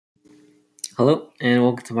Hello, and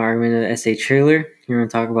welcome to my argument of the essay trailer. Here we're going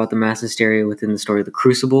to talk about the mass hysteria within the story of The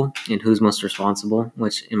Crucible and who's most responsible,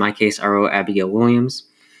 which in my case I wrote Abigail Williams.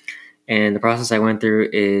 And the process I went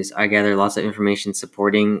through is I gathered lots of information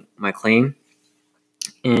supporting my claim,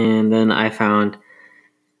 and then I found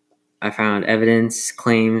evidence,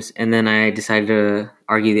 claims, and then I decided to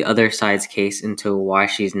argue the other side's case into why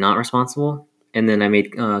she's not responsible, and then I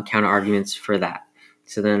made counter arguments for that.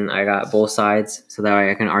 So then I got both sides so that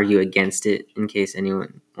way I can argue against it in case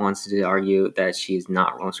anyone wants to argue that she's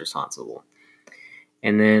not most responsible.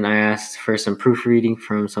 And then I asked for some proofreading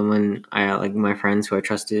from someone like my friends who I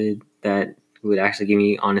trusted that would actually give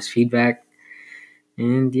me honest feedback.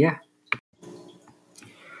 And yeah.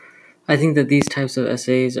 I think that these types of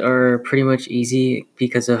essays are pretty much easy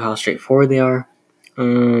because of how straightforward they are.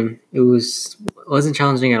 Wasn't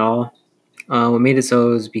challenging at all. What made it so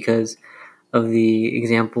was because of the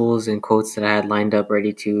examples and quotes that I had lined up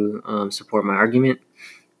ready to support my argument.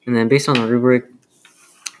 And then based on the rubric,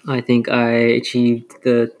 I think I achieved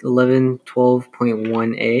the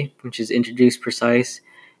 1112.1a, which is introduce precise,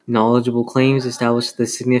 knowledgeable claims, establish the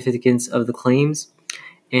significance of the claims,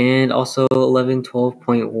 and also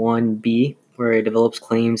 1112.1b, where it develops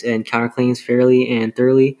claims and counterclaims fairly and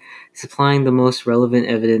thoroughly, supplying the most relevant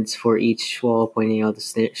evidence for each while pointing out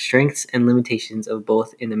the strengths and limitations of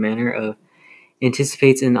both in the manner of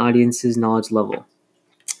anticipates an audience's knowledge level.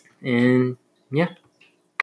 And yeah.